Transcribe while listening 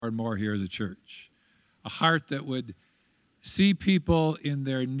and more here as a church. A heart that would see people in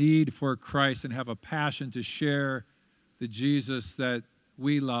their need for Christ and have a passion to share the Jesus that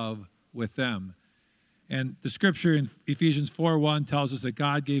we love with them. And the scripture in Ephesians 4:1 tells us that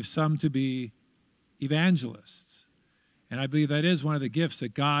God gave some to be evangelists. And I believe that is one of the gifts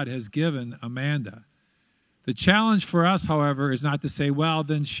that God has given Amanda. The challenge for us, however, is not to say, well,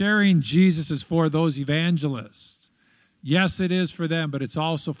 then sharing Jesus is for those evangelists. Yes, it is for them, but it's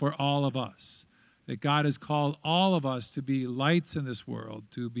also for all of us. That God has called all of us to be lights in this world,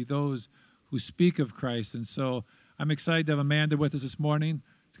 to be those who speak of Christ. And so I'm excited to have Amanda with us this morning.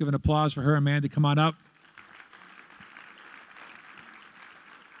 Let's give an applause for her. Amanda, come on up.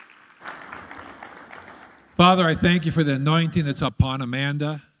 Father, I thank you for the anointing that's upon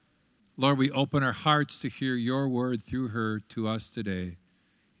Amanda. Lord, we open our hearts to hear your word through her to us today.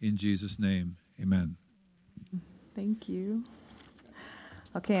 In Jesus' name, amen. Thank you.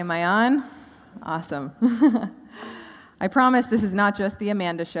 Okay, am I on? Awesome. I promise this is not just the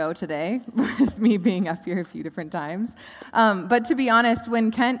Amanda show today, with me being up here a few different times. But to be honest,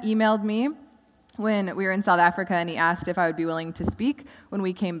 when Kent emailed me when we were in South Africa and he asked if I would be willing to speak when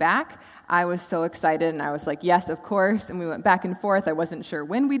we came back, I was so excited and I was like, yes, of course. And we went back and forth. I wasn't sure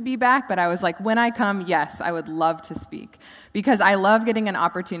when we'd be back, but I was like, when I come, yes, I would love to speak because I love getting an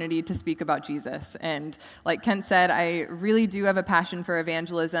opportunity to speak about Jesus. And like Kent said, I really do have a passion for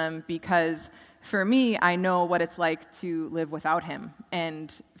evangelism because for me, I know what it's like to live without him.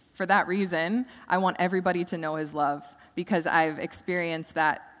 And for that reason, I want everybody to know his love because I've experienced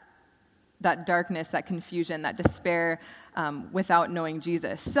that darkness, that confusion, that despair without knowing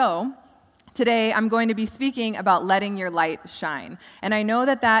Jesus. So today I'm going to be speaking about letting your light shine. And I know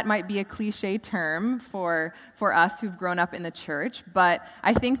that might be a cliche term for us who've grown up in the church, but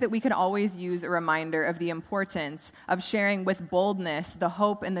I think that we could always use a reminder of the importance of sharing with boldness the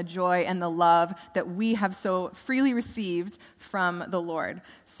hope and the joy and the love that we have so freely received from the Lord.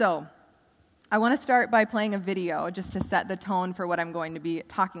 So I want to start by playing a video just to set the tone for what I'm going to be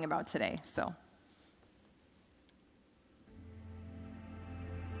talking about today. So,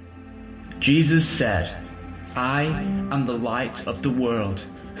 Jesus said, "I am the light of the world.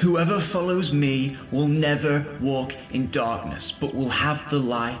 Whoever follows me will never walk in darkness, but will have the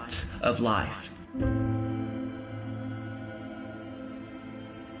light of life."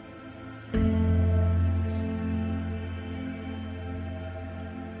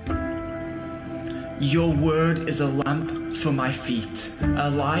 Your word is a lamp for my feet, a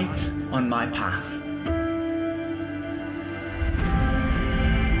light on my path.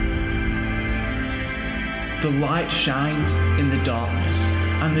 The light shines in the darkness,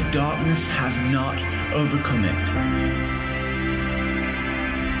 and the darkness has not overcome it.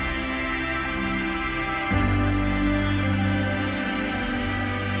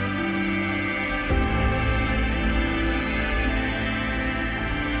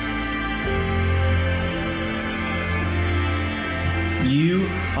 You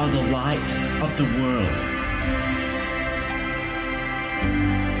are the light of the world.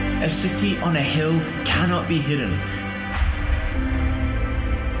 A city on a hill cannot be hidden.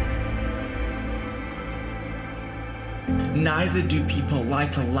 Neither do people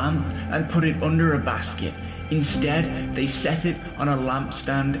light a lamp and put it under a basket. Instead, they set it on a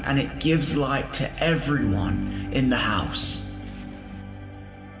lampstand and it gives light to everyone in the house.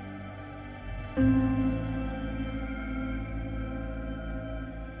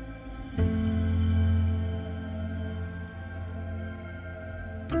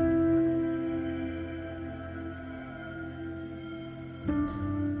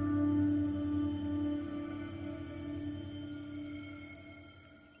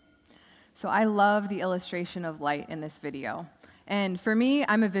 So I love the illustration of light in this video. And for me,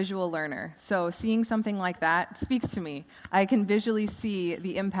 I'm a visual learner. So seeing something like that speaks to me. I can visually see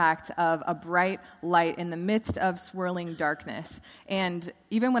the impact of a bright light in the midst of swirling darkness. And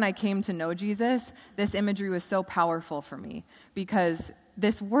even when I came to know Jesus, this imagery was so powerful for me because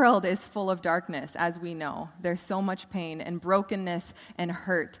this world is full of darkness, as we know. There's so much pain and brokenness and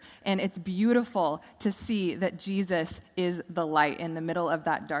hurt. And it's beautiful to see that Jesus is the light in the middle of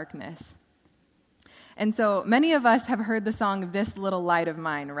that darkness. And so many of us have heard the song, "This Little Light of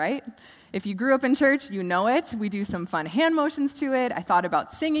Mine," right? If you grew up in church, you know it. We do some fun hand motions to it. I thought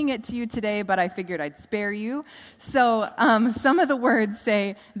about singing it to you today, but I figured I'd spare you. So some of the words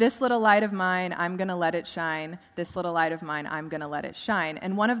say, "This little light of mine, I'm going to let it shine. This little light of mine, I'm going to let it shine."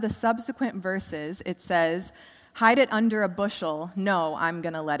 And one of the subsequent verses, it says, "Hide it under a bushel. No, I'm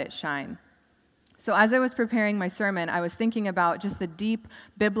going to let it shine." So as I was preparing my sermon, I was thinking about just the deep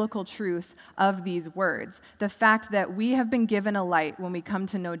biblical truth of these words. The fact that we have been given a light when we come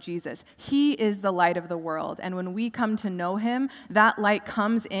to know Jesus. He is the light of the world. And when we come to know him, that light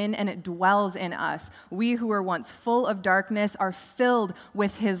comes in and it dwells in us. We who were once full of darkness are filled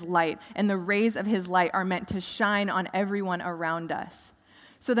with his light. And the rays of his light are meant to shine on everyone around us.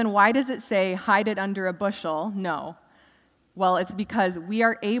 So then why does it say, hide it under a bushel? No. Well, it's because we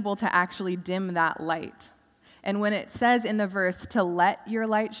are able to actually dim that light. And when it says in the verse to let your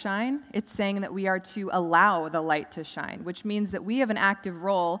light shine, it's saying that we are to allow the light to shine, which means that we have an active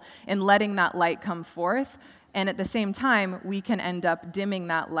role in letting that light come forth. And at the same time, we can end up dimming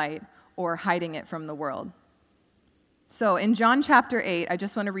that light or hiding it from the world. So in John chapter 8, I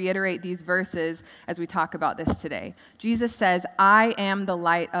just want to reiterate these verses as we talk about this today. Jesus says, I am the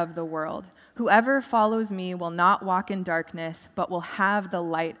light of the world. Whoever follows me will not walk in darkness, but will have the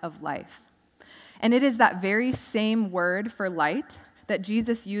light of life. And it is that very same word for light that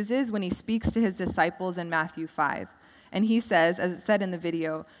Jesus uses when he speaks to his disciples in Matthew 5. And he says, as it said in the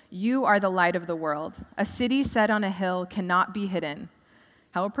video, you are the light of the world. A city set on a hill cannot be hidden.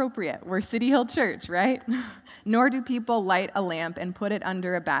 How appropriate. We're City Hill Church, right? Nor do people light a lamp and put it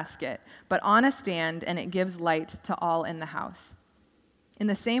under a basket, but on a stand, and it gives light to all in the house. In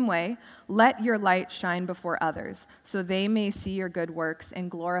the same way, let your light shine before others, so they may see your good works and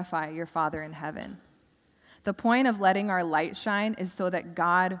glorify your Father in heaven. The point of letting our light shine is so that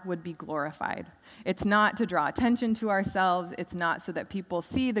God would be glorified. It's not to draw attention to ourselves. It's not so that people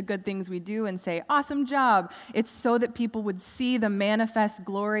see the good things we do and say, awesome job. It's so that people would see the manifest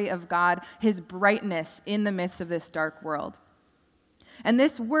glory of God, his brightness in the midst of this dark world. And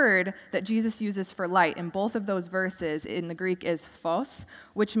this word that Jesus uses for light in both of those verses in the Greek is phos,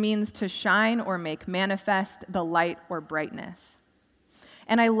 which means to shine or make manifest the light or brightness.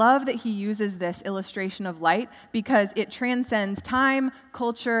 And I love that he uses this illustration of light because it transcends time,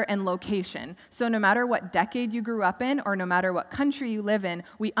 culture, and location. So no matter what decade you grew up in or no matter what country you live in,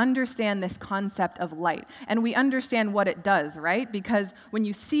 we understand this concept of light. And we understand what it does, right? Because when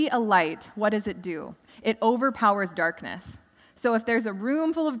you see a light, what does it do? It overpowers darkness. So if there's a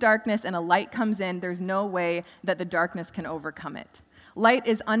room full of darkness and a light comes in, there's no way that the darkness can overcome it. Light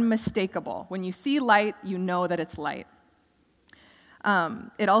is unmistakable. When you see light, you know that it's light.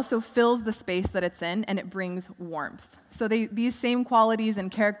 It also fills the space that it's in, and it brings warmth. So these same qualities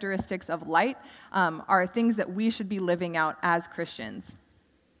and characteristics of light are things that we should be living out as Christians.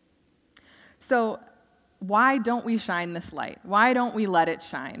 So why don't we shine this light? Why don't we let it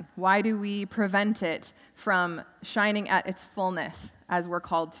shine? Why do we prevent it from shining at its fullness as we're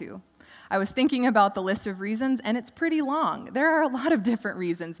called to? I was thinking about the list of reasons, and it's pretty long. There are a lot of different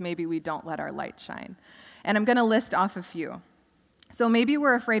reasons maybe we don't let our light shine. And I'm going to list off a few. So maybe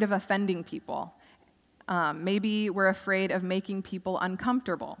we're afraid of offending people. Maybe we're afraid of making people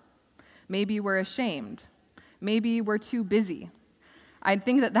uncomfortable. Maybe we're ashamed. Maybe we're too busy. I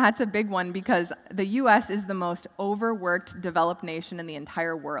think that that's a big one because the U.S. is the most overworked, developed nation in the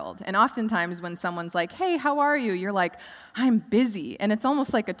entire world. And oftentimes when someone's like, hey, how are you? You're like, I'm busy. And it's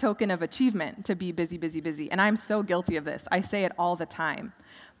almost like a token of achievement to be busy, busy, busy. And I'm so guilty of this. I say it all the time.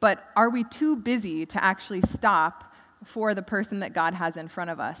 But are we too busy to actually stop for the person that God has in front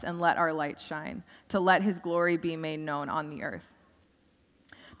of us and let our light shine, to let his glory be made known on the earth?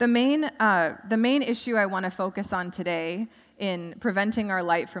 The main issue I want to focus on today in preventing our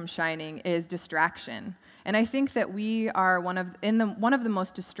light from shining is distraction. And I think that we are one of the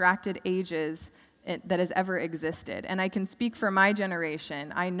most distracted ages that has ever existed. And I can speak for my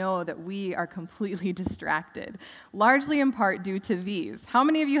generation. I know that we are completely distracted, largely in part due to these. How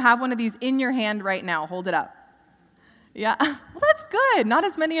many of you have one of these in your hand right now? Hold it up. Yeah, well, that's good. Not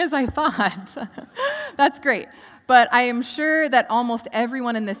as many as I thought. That's great. But I am sure that almost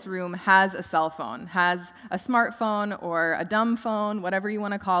everyone in this room has a cell phone, has a smartphone or a dumb phone, whatever you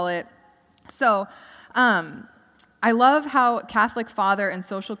want to call it. So I love how Catholic father and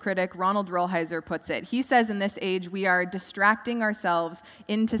social critic Ronald Rolheiser puts it. He says in this age, we are distracting ourselves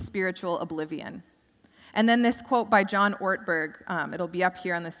into spiritual oblivion. And then this quote by John Ortberg, it'll be up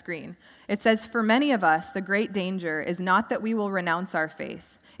here on the screen. It says, for many of us, the great danger is not that we will renounce our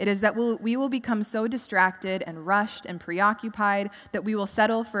faith. It is that we will become so distracted and rushed and preoccupied that we will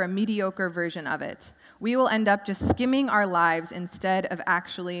settle for a mediocre version of it. We will end up just skimming our lives instead of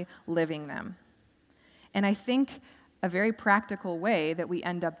actually living them. And I think a very practical way that we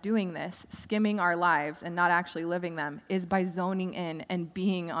end up doing this, skimming our lives and not actually living them, is by zoning in and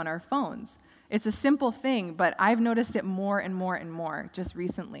being on our phones. It's a simple thing, but I've noticed it more and more and more just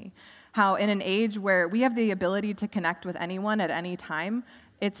recently. How in an age where we have the ability to connect with anyone at any time,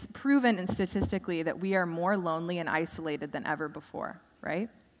 it's proven and statistically that we are more lonely and isolated than ever before, right?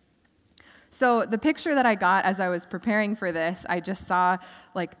 So the picture that I got as I was preparing for this, I just saw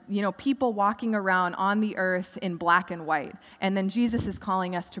people walking around on the earth in black and white. And then Jesus is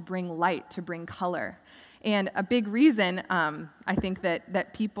calling us to bring light, to bring color. And a big reason I think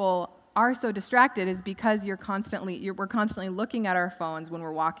that people are so distracted is because we're constantly looking at our phones when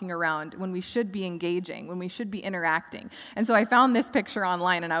we're walking around, when we should be engaging, when we should be interacting. And so I found this picture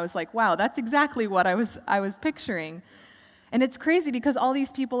online and I was like, wow, that's exactly what I was picturing. And it's crazy because all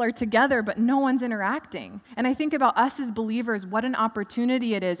these people are together, but no one's interacting. And I think about us as believers, what an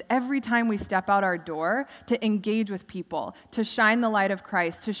opportunity it is every time we step out our door to engage with people, to shine the light of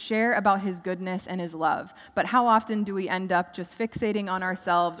Christ, to share about his goodness and his love. But how often do we end up just fixating on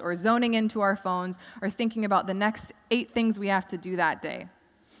ourselves or zoning into our phones or thinking about the next 8 things we have to do that day?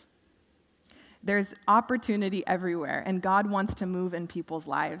 There's opportunity everywhere, and God wants to move in people's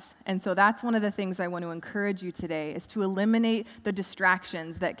lives. And so that's one of the things I want to encourage you today, is to eliminate the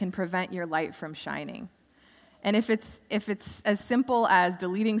distractions that can prevent your light from shining. And if it's as simple as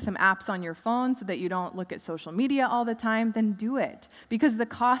deleting some apps on your phone so that you don't look at social media all the time, then do it, because the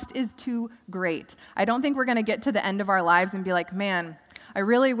cost is too great. I don't think we're going to get to the end of our lives and be like, man, I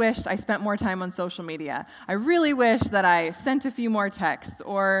really wished I spent more time on social media. I really wish that I sent a few more texts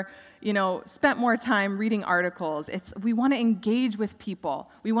or spent more time reading articles. We want to engage with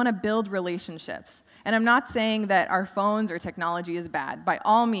people. We want to build relationships. And I'm not saying that our phones or technology is bad. By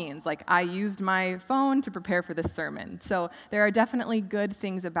all means, I used my phone to prepare for this sermon. So there are definitely good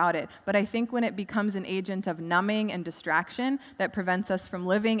things about it. But I think when it becomes an agent of numbing and distraction that prevents us from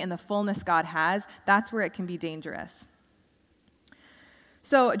living in the fullness God has, that's where it can be dangerous.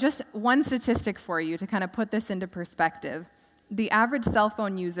 So just one statistic for you to kind of put this into perspective. The average cell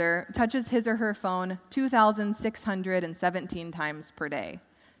phone user touches his or her phone 2,617 times per day.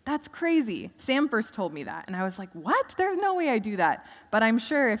 That's crazy. Sam first told me that, and I was like, what? There's no way I do that. But I'm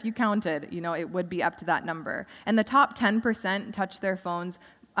sure if you counted, it would be up to that number. And the top 10% touch their phones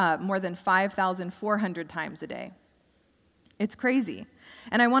more than 5,400 times a day. It's crazy.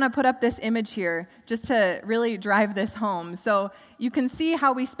 And I want to put up this image here just to really drive this home. So you can see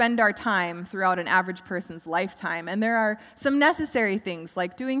how we spend our time throughout an average person's lifetime. And there are some necessary things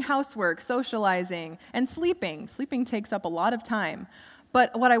like doing housework, socializing, and sleeping. Sleeping takes up a lot of time.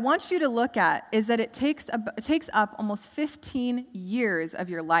 But what I want you to look at is that it takes up almost 15 years of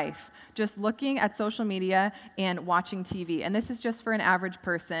your life just looking at social media and watching TV. And this is just for an average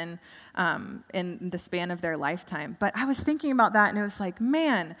person in the span of their lifetime. But I was thinking about that, and it was like,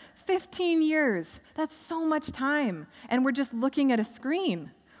 man, 15 years, that's so much time. And we're just looking at a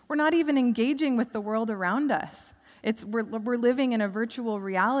screen. We're not even engaging with the world around us. We're living in a virtual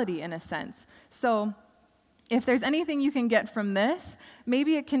reality in a sense. So if there's anything you can get from this,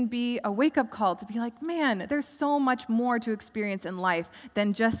 maybe it can be a wake-up call to be like, man, there's so much more to experience in life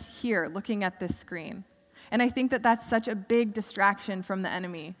than just here looking at this screen. And I think that that's such a big distraction from the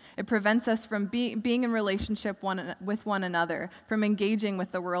enemy. It prevents us from being in relationship with one another, from engaging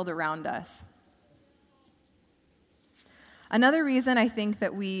with the world around us. Another reason I think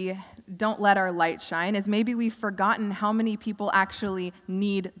that we don't let our light shine is maybe we've forgotten how many people actually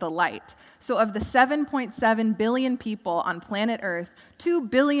need the light. So of the 7.7 billion people on planet Earth, 2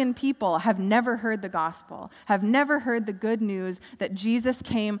 billion people have never heard the gospel, have never heard the good news that Jesus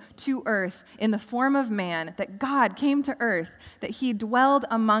came to earth in the form of man, that God came to earth, that he dwelled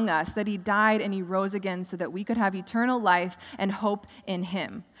among us, that he died and he rose again so that we could have eternal life and hope in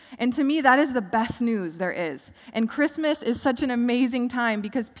him. And to me, that is the best news there is. And Christmas is such an amazing time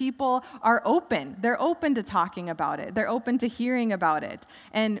because people are open. They're open to talking about it. They're open to hearing about it.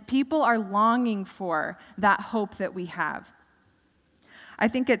 And people are longing for that hope that we have. I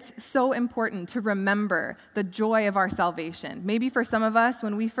think it's so important to remember the joy of our salvation. Maybe for some of us,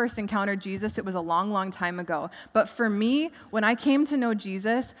 when we first encountered Jesus, it was a long, long time ago. But for me, when I came to know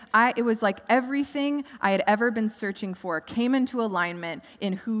Jesus, it was like everything I had ever been searching for came into alignment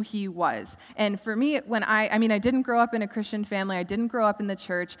in who he was. And for me, I didn't grow up in a Christian family. I didn't grow up in the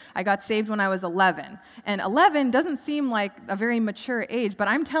church. I got saved when I was 11. And 11 doesn't seem like a very mature age, but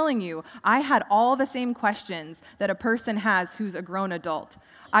I'm telling you, I had all the same questions that a person has who's a grown adult.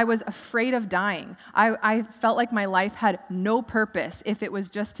 I was afraid of dying. I felt like my life had no purpose if it was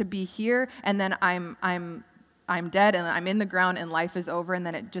just to be here and then I'm dead and I'm in the ground and life is over and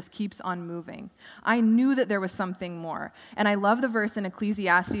then it just keeps on moving. I knew that there was something more. And I love the verse in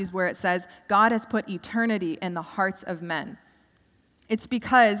Ecclesiastes where it says, God has put eternity in the hearts of men. It's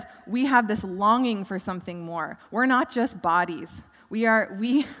because we have this longing for something more. We're not just bodies. We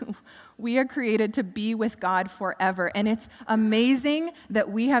are created to be with God forever. And it's amazing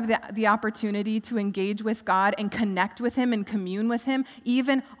that we have the opportunity to engage with God and connect with him and commune with him,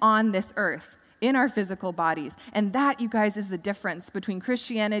 even on this earth, in our physical bodies. And that, you guys, is the difference between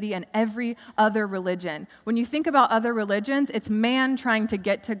Christianity and every other religion. When you think about other religions, it's man trying to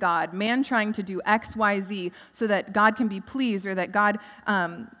get to God, man trying to do X, Y, Z so that God can be pleased, or that God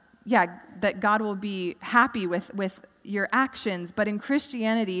will be happy with your actions. But in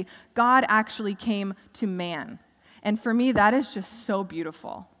Christianity, God actually came to man. And for me, that is just so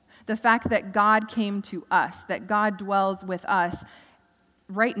beautiful. The fact that God came to us, that God dwells with us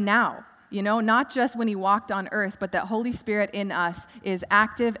right now. Not just when he walked on earth, but that Holy Spirit in us is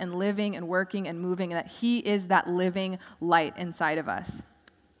active and living and working and moving, and that he is that living light inside of us.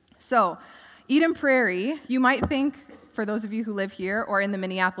 So, Eden Prairie, you might think, for those of you who live here or in the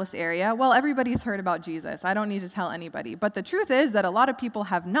Minneapolis area, well, everybody's heard about Jesus. I don't need to tell anybody. But the truth is that a lot of people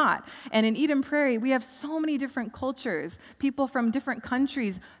have not. And in Eden Prairie, we have so many different cultures, people from different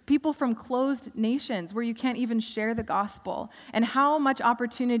countries, people from closed nations where you can't even share the gospel. And how much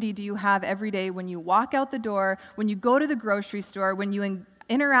opportunity do you have every day when you walk out the door, when you go to the grocery store, when you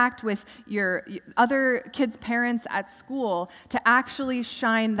interact with your other kids' parents at school, to actually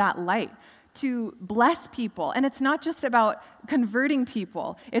shine that light, to bless people. And it's not just about converting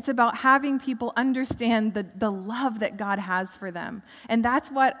people. It's about having people understand the love that God has for them. And that's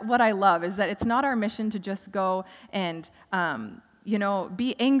what I love, is that it's not our mission to just go and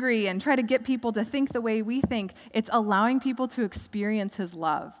be angry and try to get people to think the way we think. It's allowing people to experience his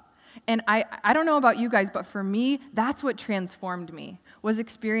love. And I don't know about you guys, but for me, that's what transformed me, was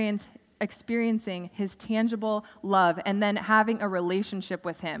experiencing his tangible love, and then having a relationship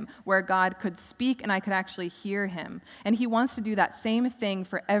with him where God could speak and I could actually hear him. And he wants to do that same thing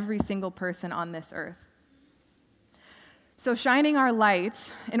for every single person on this earth. So shining our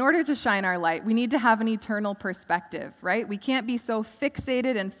light, in order to shine our light, we need to have an eternal perspective, right? We can't be so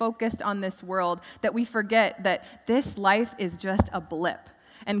fixated and focused on this world that we forget that this life is just a blip.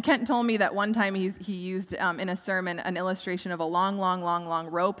 And Kent told me that one time he used in a sermon an illustration of a long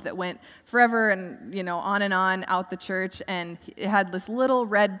rope that went forever and on out the church, and it had this little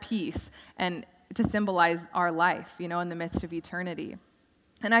red piece and to symbolize our life, in the midst of eternity.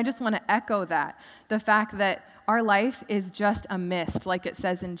 And I just want to echo that, the fact that our life is just a mist, like it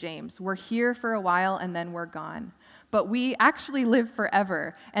says in James. We're here for a while and then we're gone. But we actually live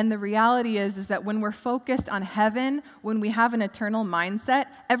forever. And the reality is that when we're focused on heaven, when we have an eternal mindset,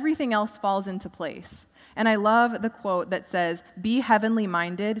 everything else falls into place. And I love the quote that says, "Be heavenly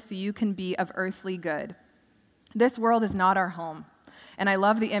minded so you can be of earthly good." This world is not our home. And I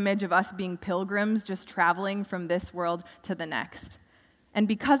love the image of us being pilgrims just traveling from this world to the next. And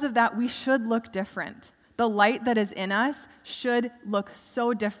because of that, we should look different. The light that is in us should look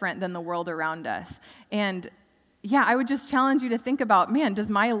so different than the world around us. And I would just challenge you to think about, man, does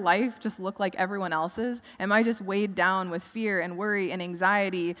my life just look like everyone else's? Am I just weighed down with fear and worry and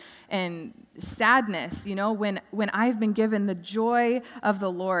anxiety and sadness, when I've been given the joy of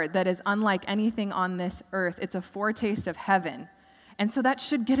the Lord that is unlike anything on this earth? It's a foretaste of heaven. And so that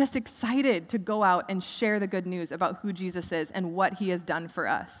should get us excited to go out and share the good news about who Jesus is and what he has done for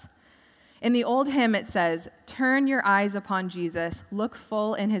us. In the old hymn, it says, "Turn your eyes upon Jesus, look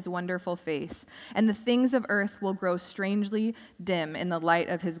full in his wonderful face, and the things of earth will grow strangely dim in the light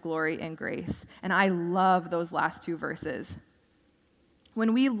of his glory and grace." And I love those last two verses.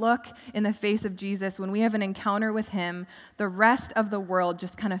 When we look in the face of Jesus, when we have an encounter with him, the rest of the world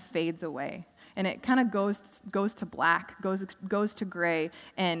just kind of fades away. And it kind of goes to black, goes to gray.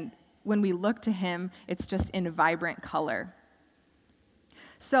 And when we look to him, it's just in vibrant color.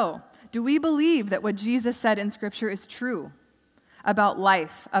 So, do we believe that what Jesus said in Scripture is true about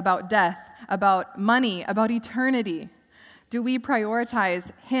life, about death, about money, about eternity? Do we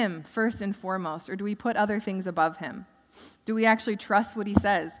prioritize him first and foremost, or do we put other things above him? Do we actually trust what he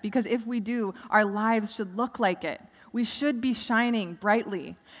says? Because if we do, our lives should look like it. We should be shining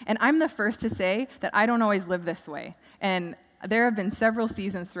brightly. And I'm the first to say that I don't always live this way. And there have been several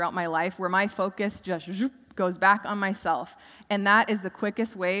seasons throughout my life where my focus just goes back on myself. And that is the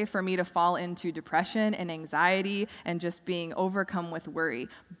quickest way for me to fall into depression and anxiety and just being overcome with worry.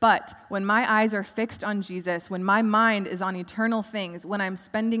 But when my eyes are fixed on Jesus, when my mind is on eternal things, when I'm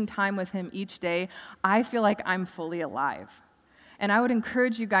spending time with him each day, I feel like I'm fully alive. And I would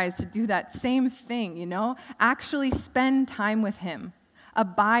encourage you guys to do that same thing, Actually spend time with him.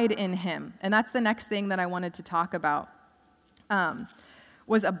 Abide in him. And that's the next thing that I wanted to talk about.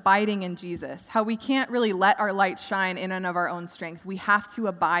 Was abiding in Jesus. How we can't really let our light shine in and of our own strength. We have to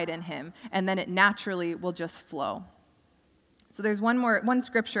abide in him, and then it naturally will just flow. So there's one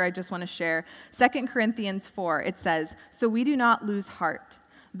scripture I just want to share. 2 Corinthians 4, it says, "So we do not lose heart.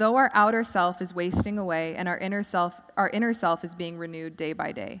 Though our outer self is wasting away and our inner self is being renewed day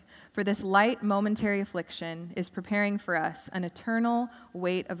by day. For this light momentary affliction is preparing for us an eternal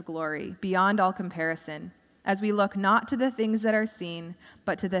weight of glory beyond all comparison, as we look not to the things that are seen,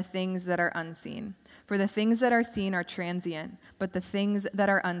 but to the things that are unseen. For the things that are seen are transient, but the things that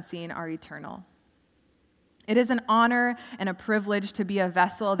are unseen are eternal." It is an honor and a privilege to be a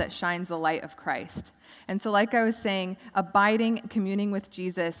vessel that shines the light of Christ. And so like I was saying, abiding, communing with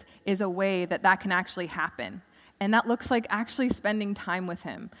Jesus is a way that can actually happen. And that looks like actually spending time with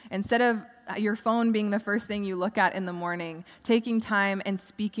him. Instead of your phone being the first thing you look at in the morning, taking time and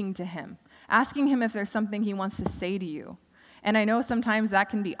speaking to him, asking him if there's something he wants to say to you. And I know sometimes that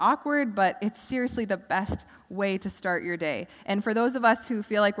can be awkward, but it's seriously the best way to start your day. And for those of us who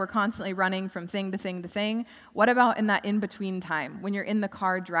feel like we're constantly running from thing to thing to thing, what about in that in-between time, when you're in the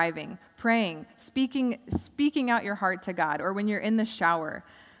car driving, praying, speaking out your heart to God, or when you're in the shower?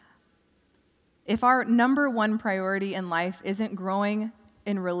 If our number one priority in life isn't growing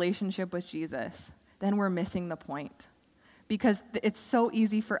in relationship with Jesus, then we're missing the point. Because it's so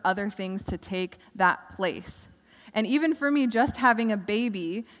easy for other things to take that place. And even for me, just having a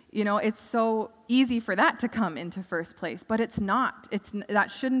baby, it's so easy for that to come into first place, but it's not. That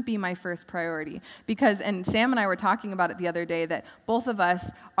shouldn't be my first priority. And Sam and I were talking about it the other day, that both of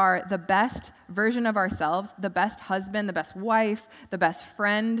us are the best version of ourselves, the best husband, the best wife, the best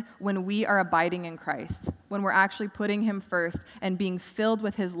friend, when we are abiding in Christ, when we're actually putting him first and being filled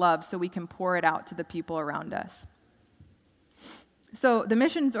with his love so we can pour it out to the people around us. So the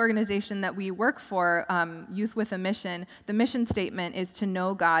missions organization that we work for, Youth with a Mission, the mission statement is to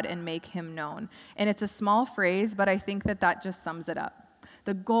know God and make him known. And it's a small phrase, but I think that just sums it up.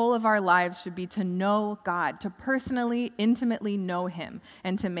 The goal of our lives should be to know God, to personally, intimately know him,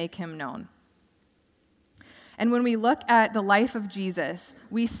 and to make him known. And when we look at the life of Jesus,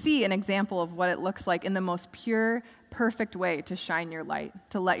 we see an example of what it looks like in the most pure, perfect way to shine your light,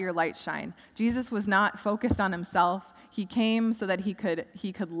 to let your light shine. Jesus was not focused on himself. He came so that he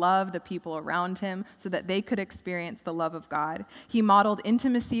could love the people around him, so that they could experience the love of God. He modeled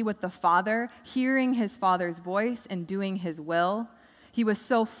intimacy with the Father, hearing his Father's voice and doing his will. He was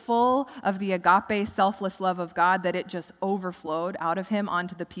so full of the agape, selfless love of God that it just overflowed out of him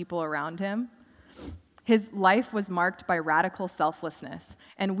onto the people around him. His life was marked by radical selflessness,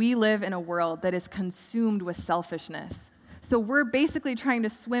 and we live in a world that is consumed with selfishness. So we're basically trying to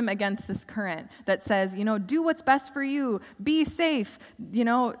swim against this current that says, do what's best for you, be safe,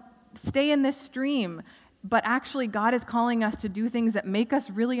 stay in this stream. But actually, God is calling us to do things that make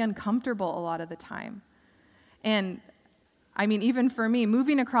us really uncomfortable a lot of the time. And even for me,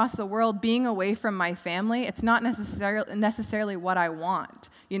 moving across the world, being away from my family, it's not necessarily what I want,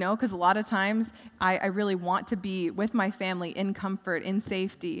 because a lot of times I really want to be with my family in comfort, in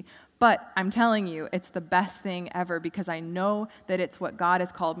safety. But I'm telling you, it's the best thing ever, because I know that it's what God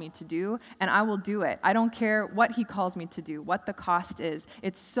has called me to do, and I will do it. I don't care what he calls me to do, what the cost is.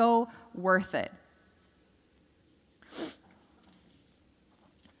 It's so worth it.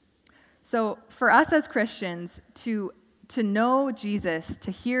 So for us as Christians, to know Jesus, to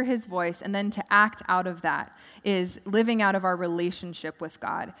hear his voice, and then to act out of that is living out of our relationship with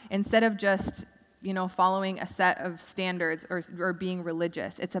God. Instead of just, following a set of standards or being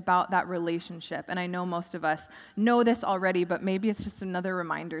religious. It's about that relationship. And I know most of us know this already, but maybe it's just another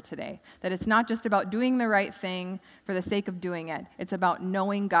reminder today that it's not just about doing the right thing for the sake of doing it. It's about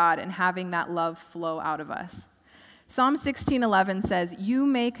knowing God and having that love flow out of us. Psalm 16:11 says, "You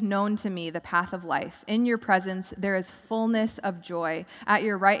make known to me the path of life. In your presence there is fullness of joy. At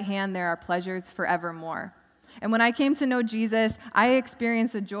your right hand there are pleasures forevermore." And when I came to know Jesus, I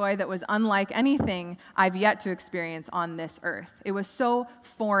experienced a joy that was unlike anything I've yet to experience on this earth. It was so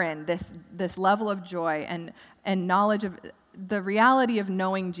foreign, this level of joy and knowledge of the reality of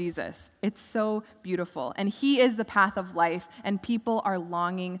knowing Jesus. It's so beautiful. And he is the path of life, and people are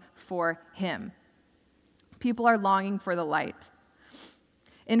longing for him. People are longing for the light.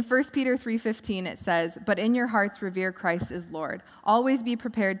 In 1 Peter 3:15, it says, "But in your hearts revere Christ as Lord. Always be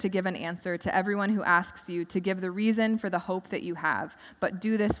prepared to give an answer to everyone who asks you to give the reason for the hope that you have, but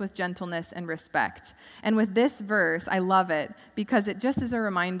do this with gentleness and respect." And with this verse, I love it because it just is a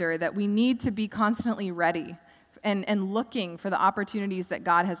reminder that we need to be constantly ready and looking for the opportunities that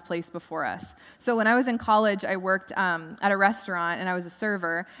God has placed before us. So when I was in college, I worked at a restaurant, and I was a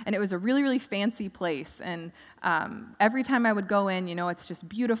server, and it was a really, really fancy place. And every time I would go in, it's just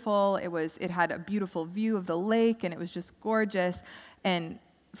beautiful. It had a beautiful view of the lake, and it was just gorgeous. And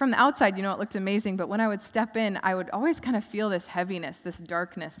from the outside, it looked amazing, but when I would step in, I would always kind of feel this heaviness, this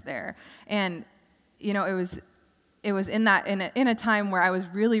darkness there. And, it was in a time where I was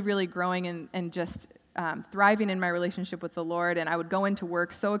really, really growing and just thriving in my relationship with the Lord, and I would go into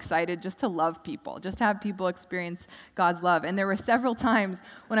work so excited just to love people, just to have people experience God's love. And there were several times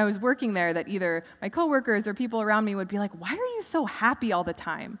when I was working there that either my coworkers or people around me would be like, "Why are you so happy all the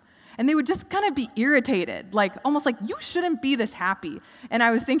time?" And they would just kind of be irritated, almost like, "You shouldn't be this happy." And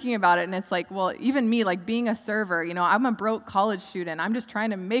I was thinking about it, and it's like, well, even me, being a server, I'm a broke college student. I'm just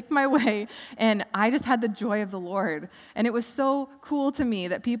trying to make my way, and I just had the joy of the Lord. And it was so cool to me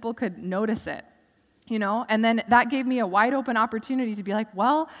that people could notice it, And then that gave me a wide open opportunity to be like,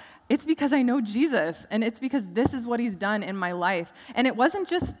 well, it's because I know Jesus, and it's because this is what he's done in my life. And it wasn't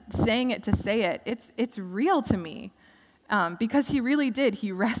just saying it to say it. It's real to me. Because he really did.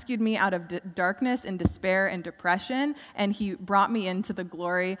 He rescued me out of darkness and despair and depression, and he brought me into the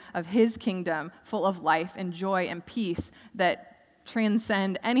glory of his kingdom, full of life and joy and peace that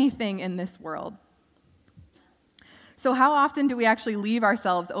transcend anything in this world. So how often do we actually leave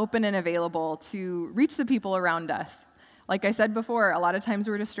ourselves open and available to reach the people around us? Like I said before, a lot of times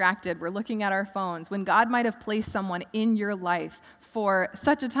we're distracted. We're looking at our phones when God might have placed someone in your life for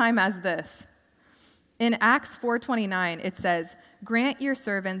such a time as this. In Acts 4:29, it says, "Grant your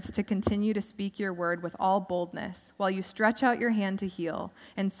servants to continue to speak your word with all boldness, while you stretch out your hand to heal,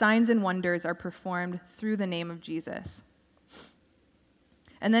 and signs and wonders are performed through the name of Jesus."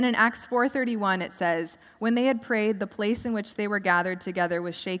 And then in Acts 4:31, it says, "When they had prayed, the place in which they were gathered together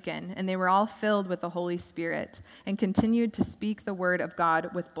was shaken, and they were all filled with the Holy Spirit, and continued to speak the word of God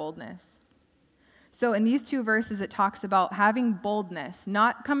with boldness." So in these two verses, it talks about having boldness,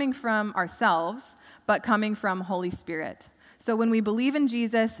 not coming from ourselves, but coming from Holy Spirit. So when we believe in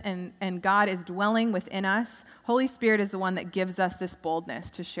Jesus and God is dwelling within us, Holy Spirit is the one that gives us this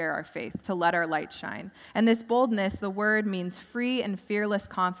boldness to share our faith, to let our light shine. And this boldness, the word means free and fearless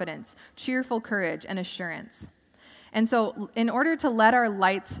confidence, cheerful courage, and assurance. And so in order to let our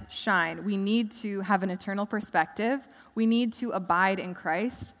lights shine, we need to have an eternal perspective. We need to abide in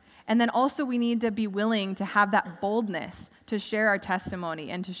Christ. And then also we need to be willing to have that boldness to share our testimony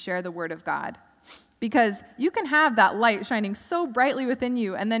and to share the word of God. Because you can have that light shining so brightly within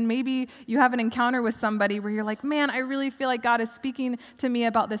you, and then maybe you have an encounter with somebody where you're like, "Man, I really feel like God is speaking to me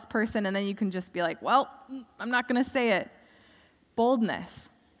about this person," and then you can just be like, "Well, I'm not going to say it." Boldness.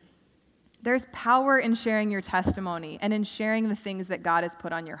 There's power in sharing your testimony and in sharing the things that God has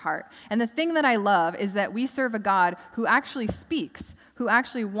put on your heart. And the thing that I love is that we serve a God who actually speaks, who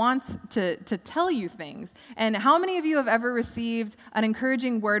actually wants to tell you things. And how many of you have ever received an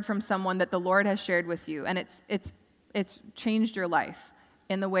encouraging word from someone that the Lord has shared with you, and it's changed your life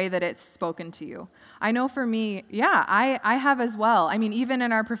in the way that it's spoken to you? I know for me, I have as well. I mean, even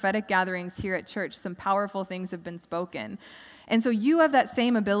in our prophetic gatherings here at church, some powerful things have been spoken. And so you have that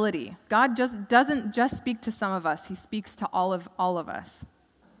same ability. God just doesn't just speak to some of us. He speaks to all of us.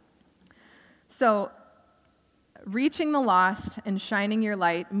 So reaching the lost and shining your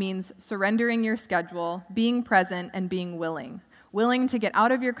light means surrendering your schedule, being present, and being willing. Willing to get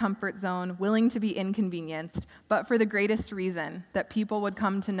out of your comfort zone, willing to be inconvenienced, but for the greatest reason, that people would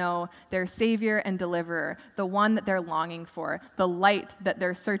come to know their Savior and Deliverer, the one that they're longing for, the light that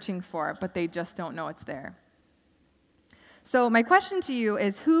they're searching for, but they just don't know it's there. So my question to you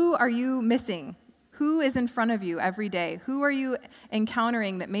is, who are you missing? Who is in front of you every day? Who are you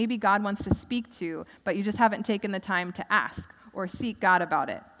encountering that maybe God wants to speak to, but you just haven't taken the time to ask or seek God about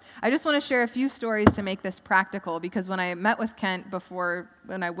it? I just want to share a few stories to make this practical, because when I met with Kent before,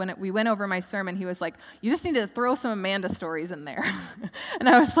 when we went over my sermon, he was like, "You just need to throw some Amanda stories in there." And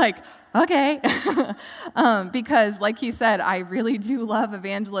I was like, okay. Because like he said, I really do love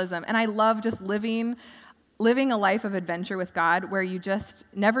evangelism, and I love just living a life of adventure with God where you just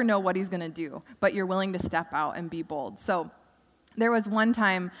never know what he's going to do, but you're willing to step out and be bold. So there was one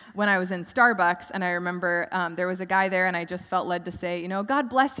time when I was in Starbucks, and I remember there was a guy there, and I just felt led to say, "God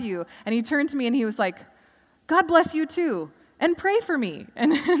bless you." And he turned to me and he was like, "God bless you too, and pray for me."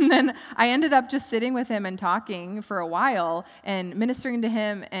 And then I ended up just sitting with him and talking for a while and ministering to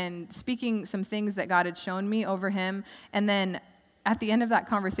him and speaking some things that God had shown me over him. And then at the end of that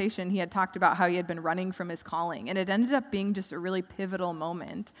conversation, he had talked about how he had been running from his calling, and it ended up being just a really pivotal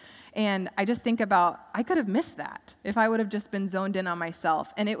moment. And I just think about, I could have missed that if I would have just been zoned in on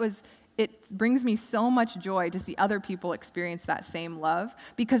myself. And it brings me so much joy to see other people experience that same love,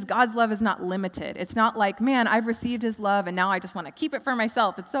 because God's love is not limited. It's not like, "Man, I've received his love, and now I just want to keep it for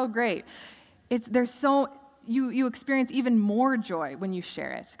myself. It's so great." You experience even more joy when you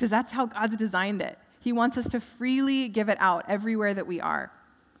share it, because that's how God's designed it. He wants us to freely give it out everywhere that we are.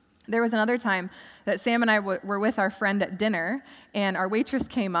 There was another time that Sam and I were with our friend at dinner, and our waitress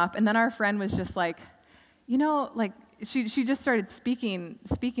came up, and then our friend was just like, like, she just started speaking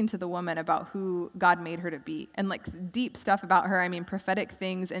to the woman about who God made her to be, and like deep stuff about her, prophetic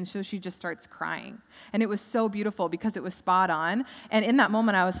things, and so she just starts crying. And it was so beautiful because it was spot on. And in that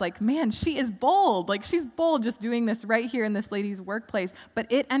moment I was like, man, she is bold. Like, she's bold just doing this right here in this lady's workplace.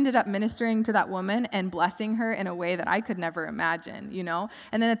 But it ended up ministering to that woman and blessing her in a way that I could never imagine,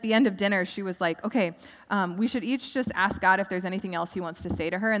 And then at the end of dinner, she was like, okay, we should each just ask God if there's anything else he wants to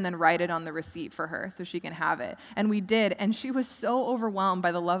say to her, and then write it on the receipt for her so she can have it. And we did, and she was so overwhelmed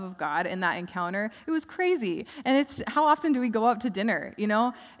by the love of God in that encounter. It was crazy. And it's, how often do we go out to dinner,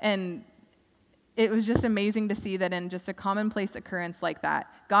 And it was just amazing to see that in just a commonplace occurrence like that,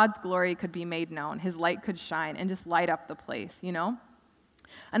 God's glory could be made known, his light could shine and just light up the place,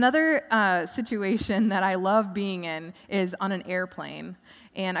 Another situation that I love being in is on an airplane.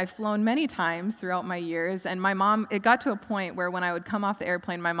 And I've flown many times throughout my years, and my mom, it got to a point where when I would come off the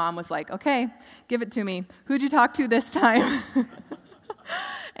airplane, my mom was like, okay, give it to me. Who'd you talk to this time?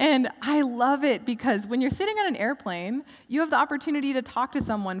 And I love it because when you're sitting on an airplane, you have the opportunity to talk to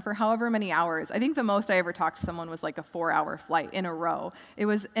someone for however many hours. I think the most I ever talked to someone was like a 4-hour flight in a row.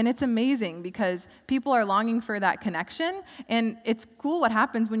 And it's amazing because people are longing for that connection, and it's cool what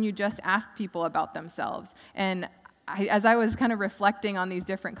happens when you just ask people about themselves. And as I was kind of reflecting on these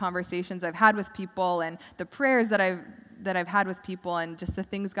different conversations I've had with people and the prayers that I've had with people and just the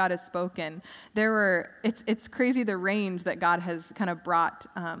things God has spoken, it's crazy the range that God has kind of brought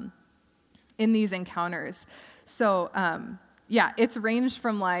in these encounters. So it's ranged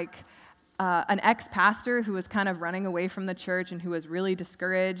from like an ex-pastor who was kind of running away from the church and who was really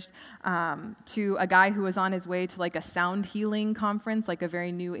discouraged, to a guy who was on his way to like a sound healing conference, like a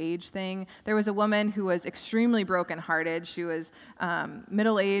very new age thing. There was a woman who was extremely brokenhearted. She was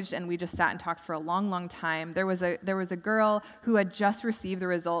middle-aged, and we just sat and talked for a long, long time. There was a girl who had just received the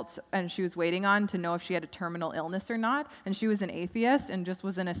results, and she was waiting on to know if she had a terminal illness or not, and she was an atheist and just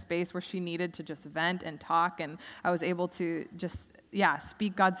was in a space where she needed to just vent and talk, and I was able to just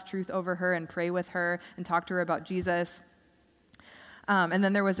speak God's truth over her and pray with her and talk to her about Jesus. And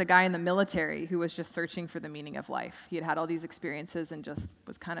then there was a guy in the military who was just searching for the meaning of life. He had had all these experiences and just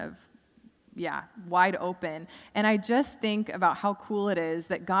was kind of wide open. And I just think about how cool it is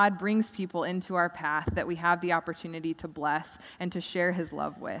that God brings people into our path that we have the opportunity to bless and to share his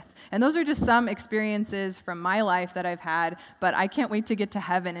love with. And those are just some experiences from my life that I've had, but I can't wait to get to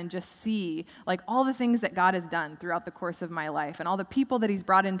heaven and just see like all the things that God has done throughout the course of my life and all the people that he's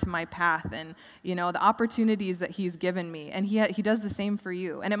brought into my path and, the opportunities that he's given me. And he does the same for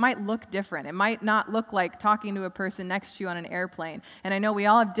you. And it might look different. It might not look like talking to a person next to you on an airplane. And I know we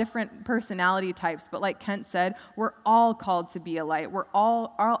all have different personalities types, but like Kent said, we're all called to be a light. We're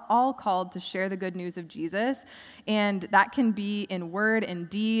all called to share the good news of Jesus, and that can be in word and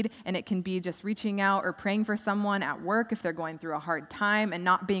deed, and it can be just reaching out or praying for someone at work if they're going through a hard time and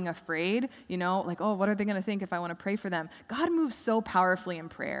not being afraid, like, oh, what are they going to think if I want to pray for them? God moves so powerfully in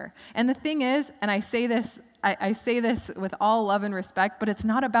prayer. And the thing is, and I say this with all love and respect, but it's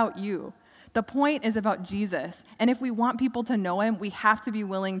not about you. The point is about Jesus. And if we want people to know him, we have to be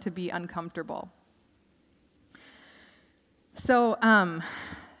willing to be uncomfortable. So,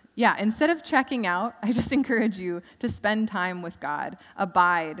 instead of checking out, I just encourage you to spend time with God.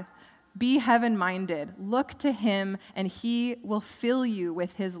 Abide. Be heaven-minded. Look to him, and he will fill you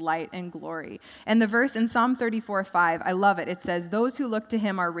with his light and glory. And the verse in Psalm 34:5, I love it. It says, those who look to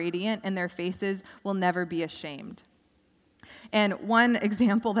him are radiant, and their faces will never be ashamed. And one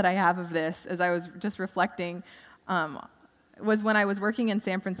example that I have of this, as I was just reflecting, was when I was working in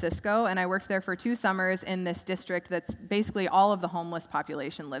San Francisco, and I worked there for 2 summers in this district that's basically all of the homeless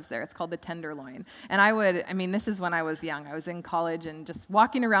population lives there. It's called the Tenderloin. And this is when I was young. I was in college and just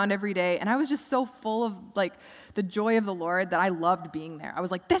walking around every day, and I was just so full of like the joy of the Lord that I loved being there. I was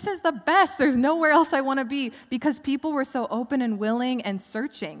like, this is the best. There's nowhere else I want to be, because people were so open and willing and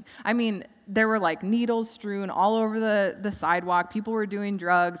searching. There were like needles strewn all over the sidewalk. People were doing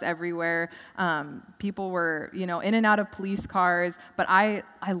drugs everywhere. People were, in and out of police cars. But I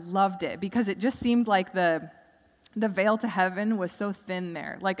loved it because it just seemed like the veil to heaven was so thin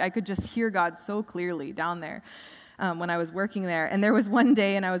there. Like I could just hear God so clearly down there when I was working there. And there was one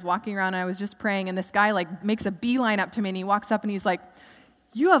day, and I was walking around, and I was just praying, and this guy like makes a beeline up to me, and he walks up, and he's like,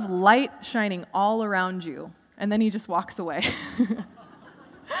 "You have light shining all around you." And then he just walks away.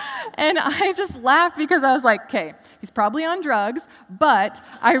 And I just laughed because I was like, okay, he's probably on drugs, but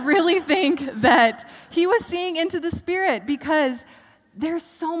I really think that he was seeing into the Spirit, because there's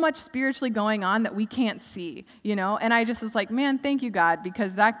so much spiritually going on that we can't see, And I just was like, man, thank you, God,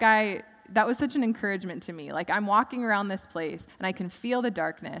 because that was such an encouragement to me. Like, I'm walking around this place, and I can feel the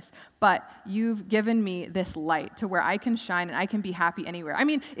darkness, but you've given me this light to where I can shine, and I can be happy anywhere. I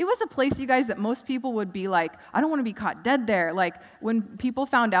mean, it was a place, you guys, that most people would be like, I don't want to be caught dead there. Like, when people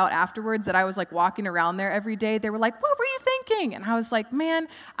found out afterwards that I was, like, walking around there every day, they were like, what were you thinking? And I was like, man,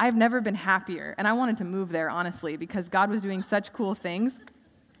 I've never been happier. And I wanted to move there, honestly, because God was doing such cool things.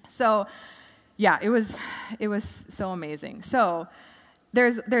 So, yeah, it was so amazing. So,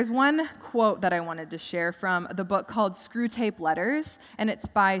 There's one quote that I wanted to share from the book called Screwtape Letters, and it's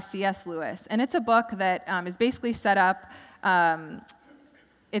by C.S. Lewis. And it's a book that is basically set up,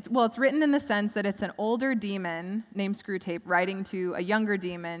 it's written in the sense that it's an older demon named Screwtape writing to a younger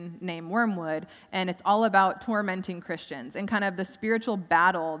demon named Wormwood, and it's all about tormenting Christians and kind of the spiritual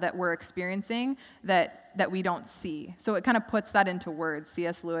battle that we're experiencing that we don't see. So it kind of puts that into words.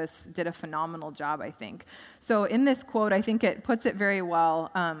 C.S. Lewis did a phenomenal job, I think. So in this quote, I think it puts it very well,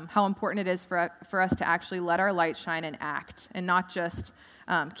 how important it is for us to actually let our light shine and act, and not just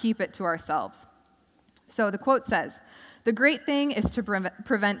keep it to ourselves. So the quote says, "The great thing is to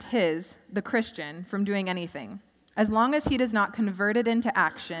prevent the Christian, from doing anything. As long as he does not convert it into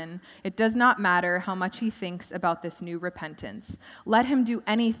action, it does not matter how much he thinks about this new repentance. Let him do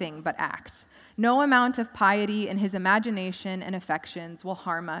anything but act. No amount of piety in his imagination and affections will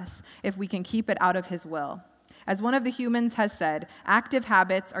harm us if we can keep it out of his will. As one of the humans has said, active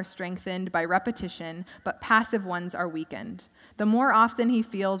habits are strengthened by repetition, but passive ones are weakened. The more often he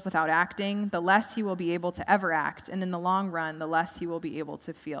feels without acting, the less he will be able to ever act, and in the long run, the less he will be able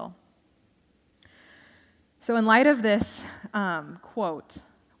to feel." So in light of this quote,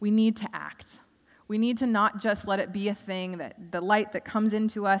 we need to act. We need to not just let it be a thing, that the light that comes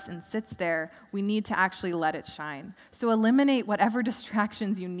into us and sits there, we need to actually let it shine. So eliminate whatever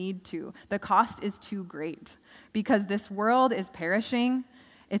distractions you need to. The cost is too great, because this world is perishing.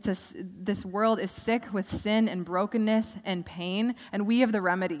 This world is sick with sin and brokenness and pain, and we have the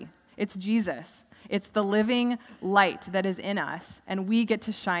remedy. It's Jesus. It's the living light that is in us, and we get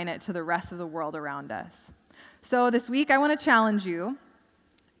to shine it to the rest of the world around us. So this week, I want to challenge you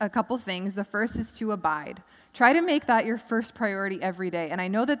a couple things. The first is to abide. Try to make that your first priority every day. And I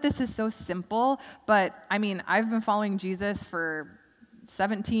know that this is so simple, but I mean, I've been following Jesus for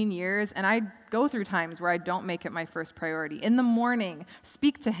 17 years, and I go through times where I don't make it my first priority. In the morning,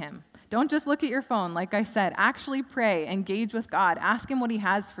 speak to him. Don't just look at your phone. Like I said, actually pray, engage with God. Ask him what he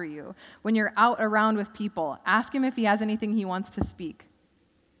has for you. When you're out around with people, ask him if he has anything he wants to speak.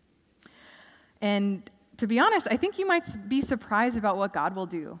 And to be honest, I think you might be surprised about what God will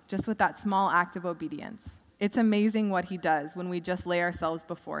do just with that small act of obedience. It's amazing what he does when we just lay ourselves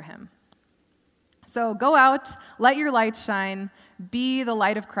before him. So go out, let your light shine, be the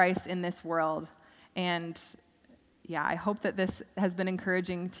light of Christ in this world. And yeah, I hope that this has been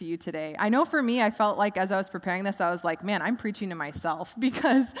encouraging to you today. I know for me, I felt like as I was preparing this, I was like, man, I'm preaching to myself,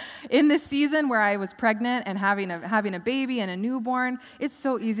 because in this season where I was pregnant and having a baby and a newborn, it's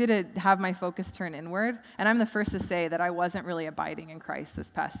so easy to have my focus turn inward. And I'm the first to say that I wasn't really abiding in Christ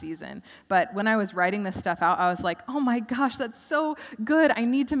this past season. But when I was writing this stuff out, I was like, oh my gosh, that's so good. I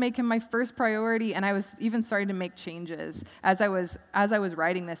need to make him my first priority. And I was even starting to make changes as I was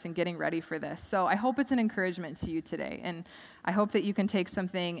writing this and getting ready for this. So I hope it's an encouragement to you today. And I hope that you can take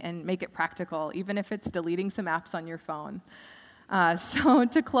something and make it practical, even if it's deleting some apps on your phone. So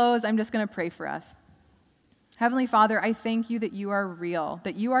to close, I'm just going to pray for us. Heavenly Father, I thank you that you are real,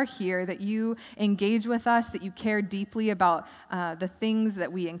 that you are here, that you engage with us, that you care deeply about the things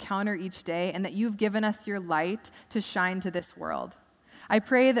that we encounter each day, and that you've given us your light to shine to this world. I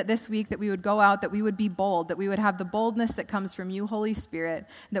pray that this week that we would go out, that we would be bold, that we would have the boldness that comes from you, Holy Spirit,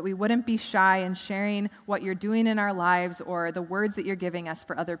 that we wouldn't be shy in sharing what you're doing in our lives or the words that you're giving us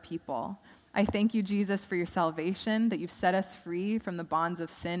for other people. I thank you, Jesus, for your salvation, that you've set us free from the bonds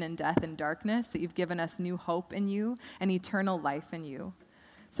of sin and death and darkness, that you've given us new hope in you and eternal life in you.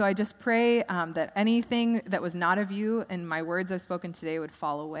 So I just pray that anything that was not of you and my words I've spoken today would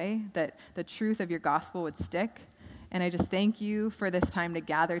fall away, that the truth of your gospel would stick. And I just thank you for this time to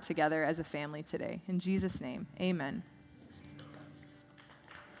gather together as a family today. In Jesus' name, amen.